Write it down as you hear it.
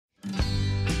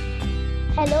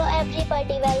Hello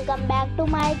everybody, welcome back to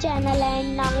my channel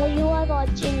and now you are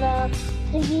watching a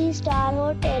 3-star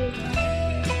hotel.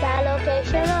 The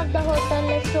location of the hotel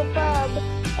is superb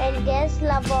and guests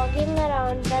love walking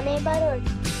around the neighborhood.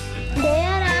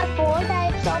 There are 4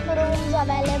 types of rooms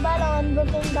available on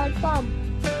booking.com.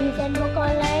 You can book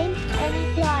online and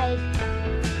enjoy it.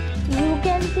 You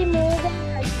can see more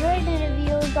than 100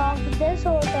 reviews of this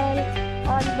hotel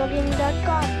on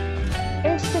booking.com.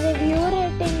 Its review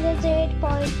rating is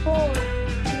 8.4,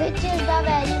 which is the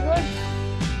very good.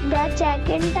 The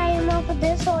check-in time of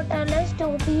this hotel is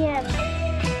 2 p.m.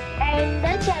 and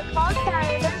the check-out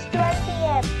time is 12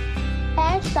 p.m.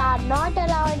 Pets are not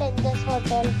allowed in this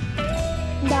hotel.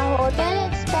 The hotel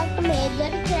accepts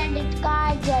major credit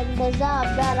cards and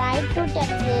reserves the right to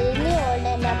temporarily hold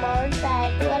an amount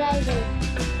prior to arrival.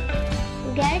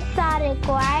 Guests are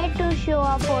required to show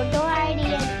a photo ID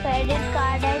and credit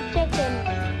card at check-in.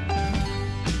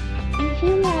 If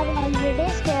you have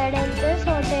already stayed in this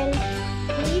hotel,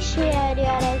 please share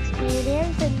your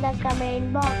experience in the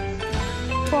comment box.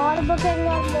 For booking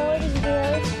or more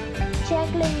details, check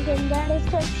link in the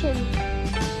description.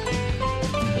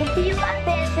 If you are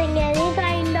facing any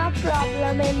kind of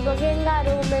problem in booking a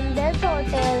room in this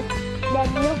hotel, then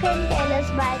you can tell us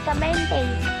by commenting.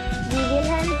 We will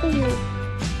help you.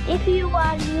 If you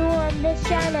are new on this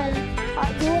channel or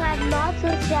you have not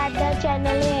subscribed the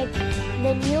channel yet,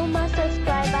 then you must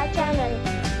subscribe our channel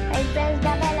and press the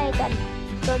bell icon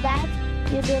so that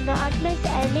you do not miss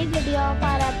any video of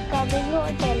our upcoming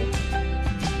hotel.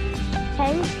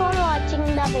 Thanks for watching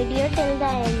the video till the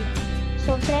end.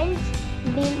 So friends,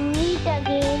 we'll meet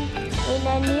again in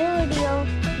a new video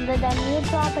with a new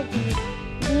property.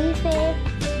 Be safe,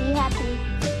 be happy.